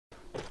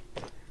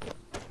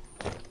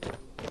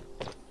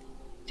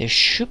There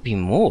should be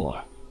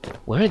more.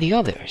 Where are the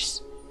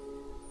others?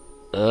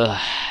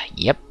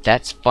 Yep,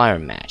 that's fire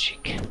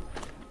magic.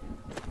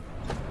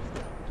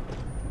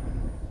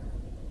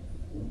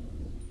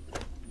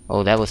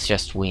 Oh, that was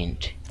just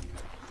wind.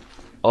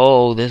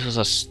 Oh, this was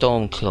a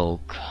stone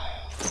cloak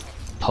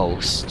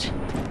post.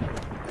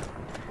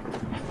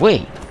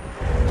 Wait,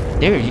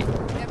 there you.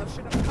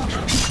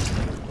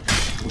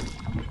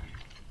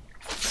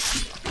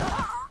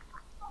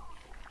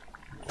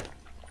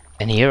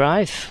 And here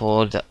I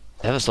thought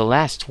that was the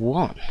last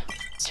one.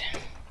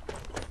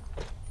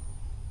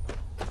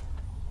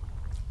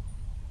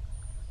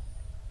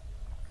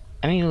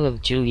 Amulet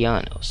of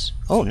Julianos.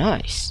 Oh,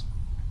 nice.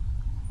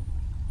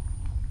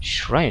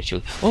 Shrine of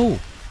Julianos. Oh,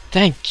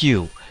 thank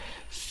you.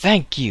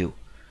 Thank you.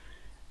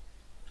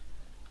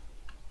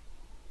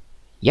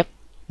 Yep,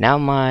 now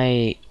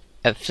my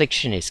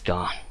affliction is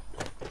gone.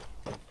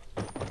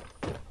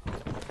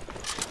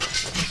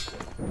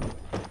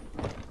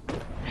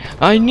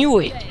 I knew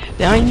it!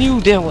 I knew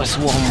there was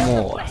one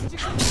more.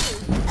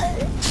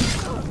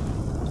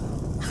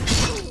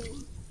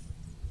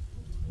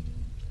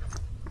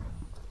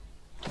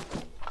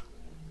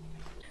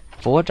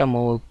 Fort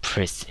Amol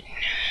Prison.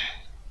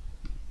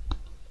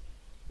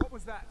 What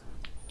was that?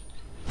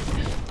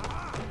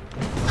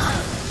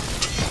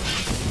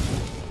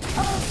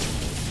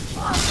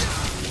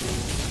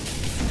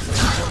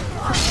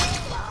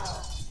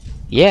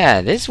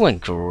 Yeah, this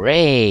went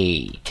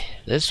great.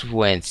 This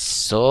went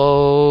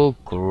so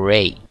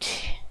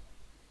great.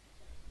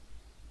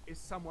 Is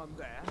someone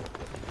there?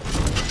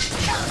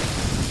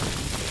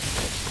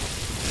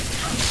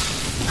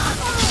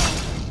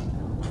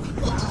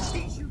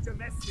 Teach you to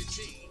mess with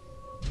me.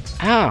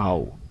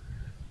 Ow!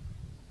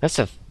 That's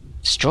a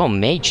strong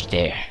mage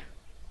there.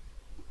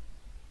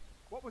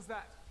 What was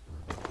that?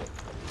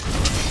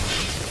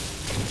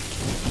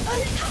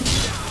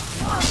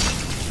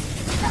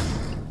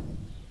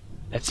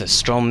 That's a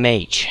strong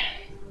mage.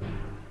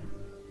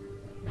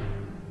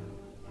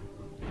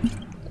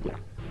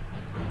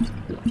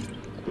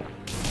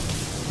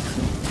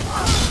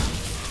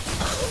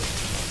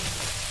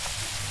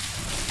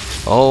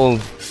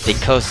 Oh,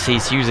 because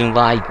he's using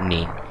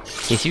lightning.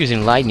 He's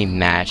using lightning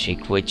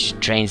magic, which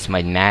drains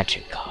my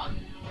magic.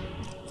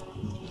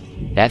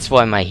 That's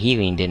why my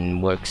healing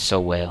didn't work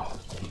so well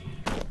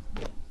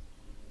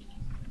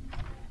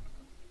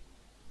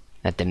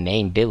at the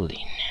main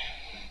building.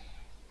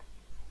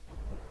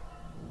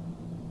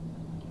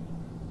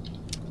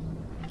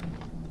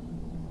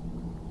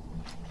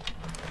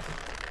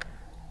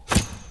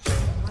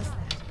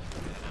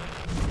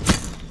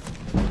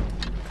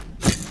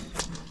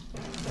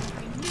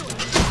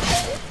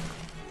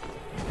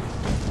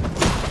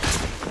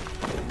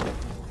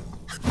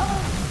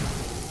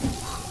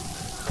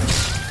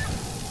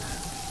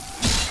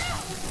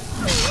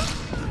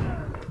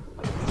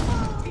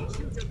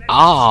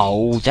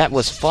 Oh, that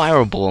was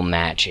fireball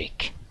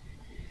magic.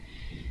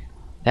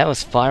 That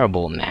was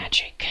fireball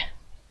magic.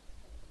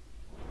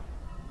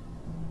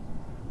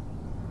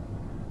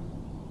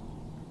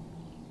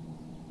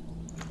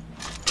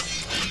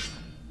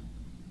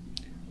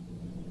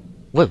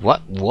 Wait,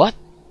 what? What?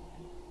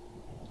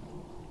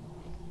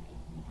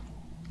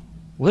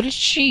 Where did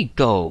she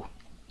go?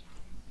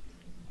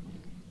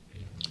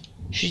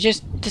 She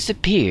just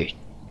disappeared.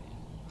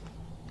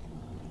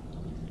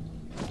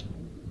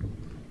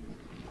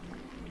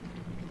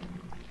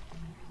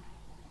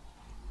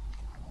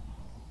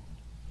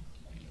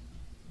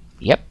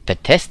 Yep,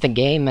 Bethesda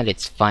game at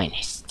its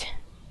finest.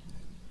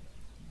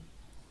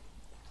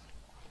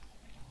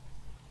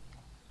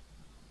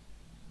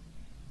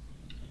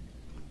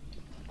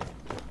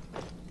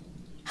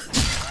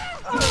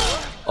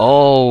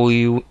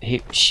 Oh,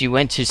 she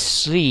went to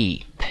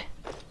sleep.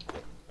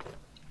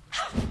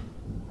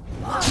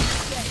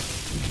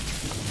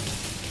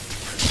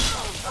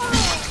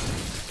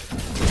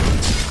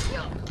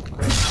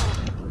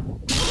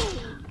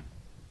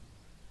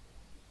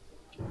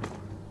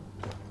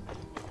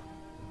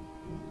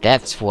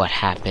 That's what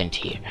happened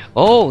here.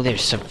 Oh,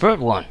 there's a third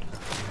one.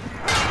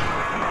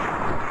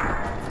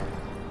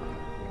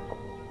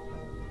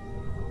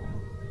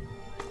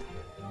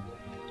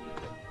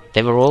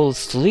 They were all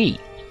asleep.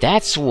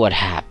 That's what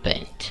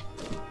happened.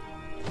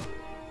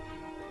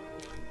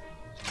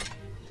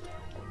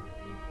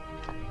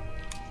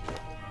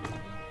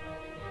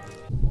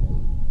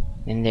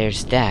 And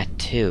there's that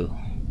too.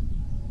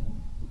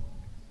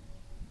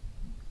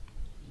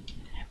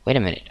 Wait a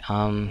minute,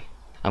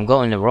 I'm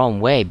going the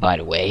wrong way, by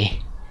the way.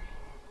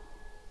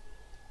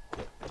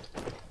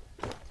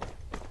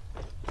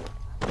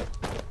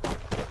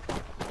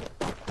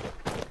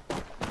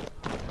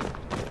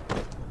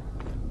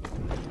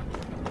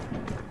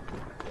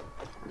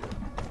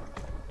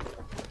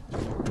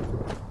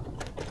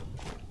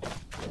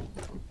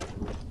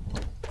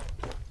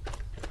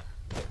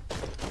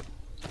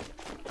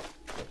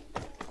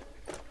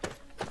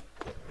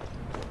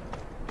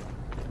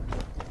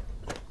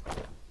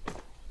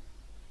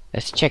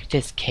 Let's check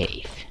this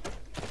cave.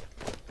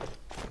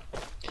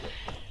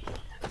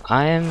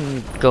 I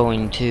am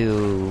going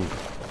to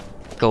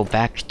go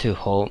back to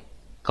home.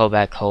 Go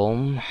back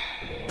home.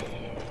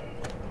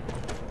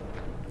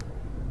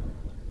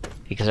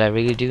 Because I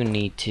really do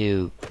need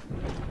to...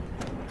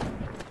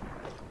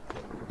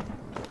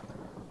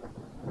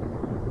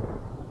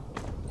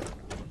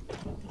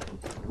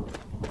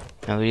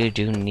 I really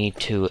do need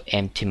to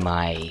empty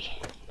my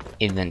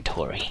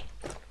inventory.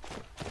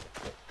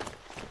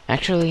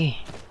 Actually,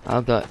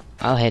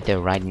 I'll head there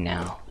right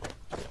now.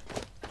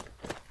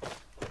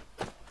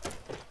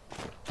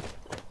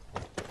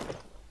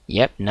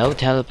 Yep, no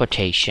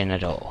teleportation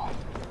at all.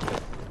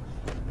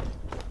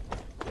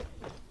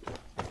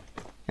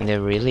 And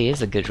there really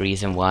is a good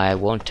reason why I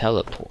won't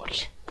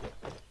teleport.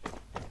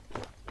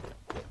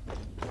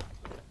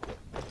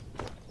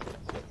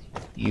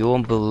 You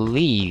won't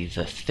believe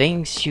the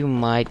things you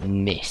might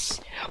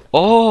miss.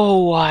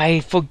 Oh,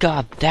 I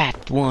forgot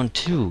that one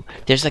too.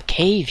 There's a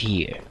cave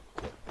here.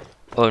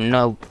 Oh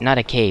no, not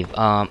a cave,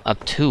 a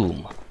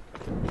tomb.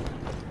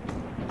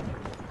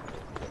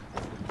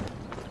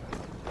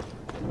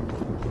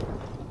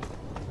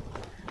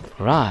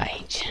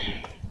 Right.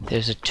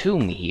 There's a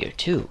tomb here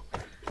too.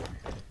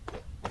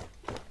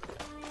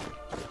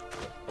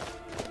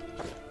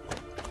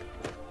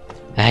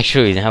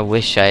 Actually, I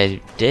wish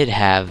I did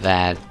have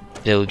that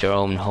build your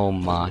own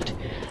home mod,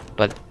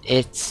 but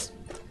it's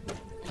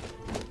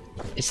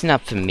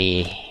not for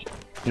me,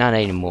 not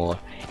anymore.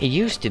 It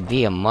used to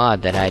be a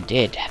mod that I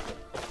did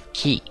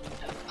keep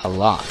a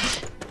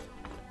lot,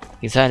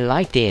 because I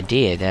liked the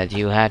idea that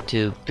you had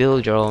to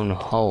build your own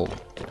home.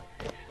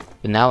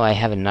 But now I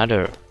have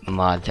another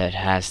mod that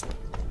has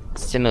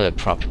similar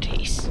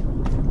properties.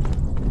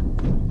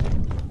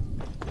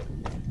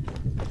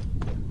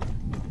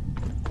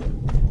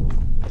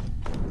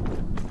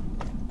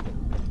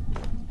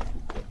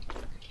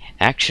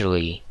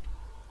 Actually,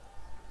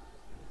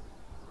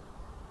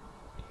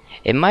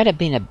 it might have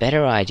been a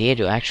better idea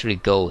to actually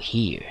go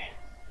here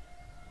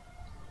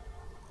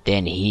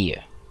than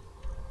here.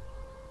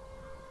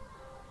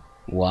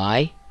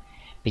 Why?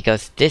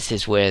 Because this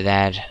is where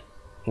that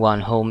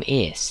one home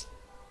is.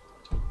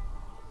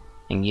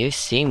 And you've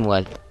seen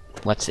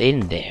what's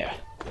in there.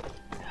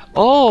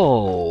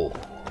 Oh!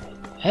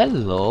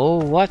 Hello,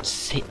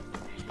 what's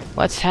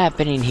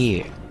happening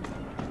here?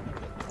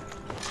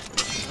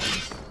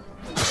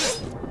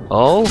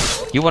 Oh,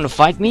 you wanna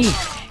fight me?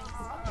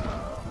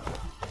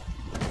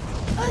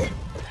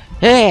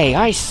 Hey,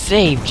 I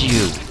saved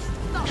you!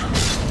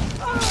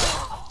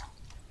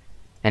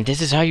 And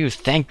this is how you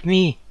thank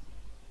me?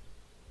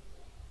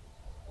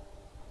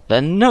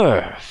 The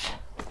nerve!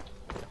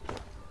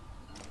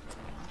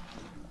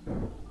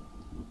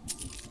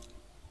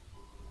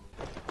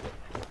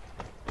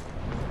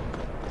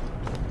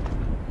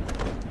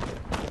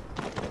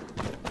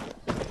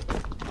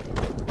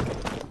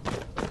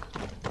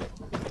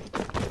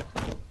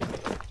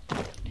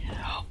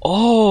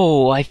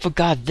 Oh, I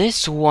forgot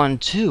this one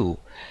too.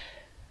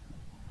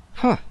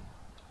 Huh.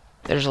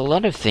 There's a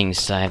lot of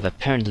things I've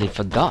apparently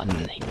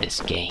forgotten in this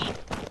game.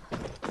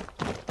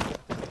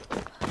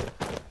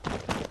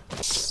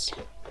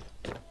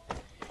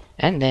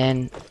 And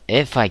then,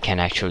 if I can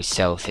actually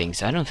sell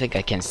things, I don't think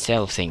I can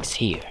sell things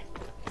here.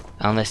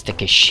 Unless the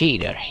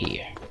cashiers are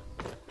here.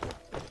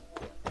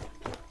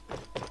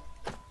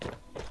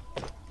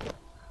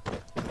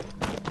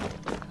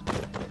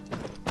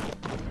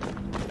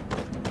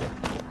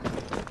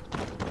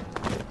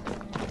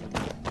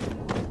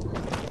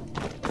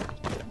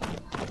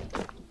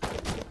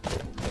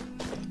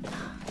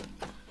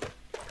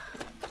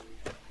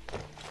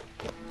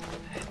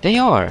 They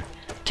are!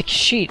 The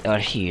sheet are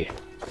here.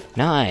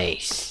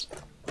 Nice.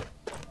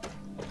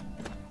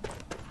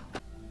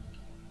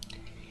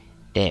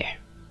 There.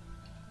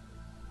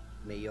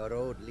 May your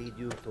road lead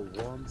you to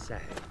warm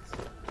sands.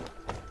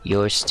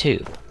 Yours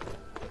too.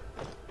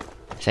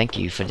 Thank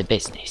you for the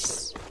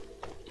business.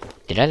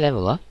 Did I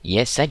level up?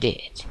 Yes, I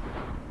did.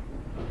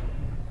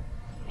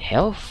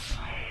 Health?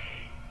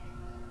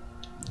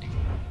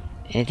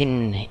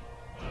 Anything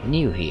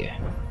new here?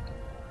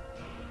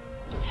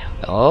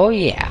 Oh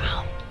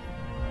yeah.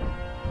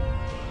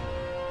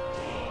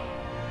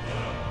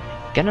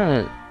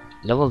 Gonna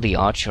level the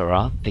archer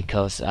up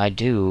because I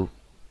do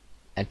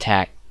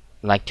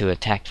like to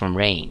attack from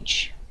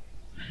range.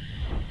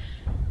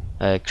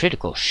 A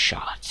critical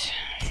shot.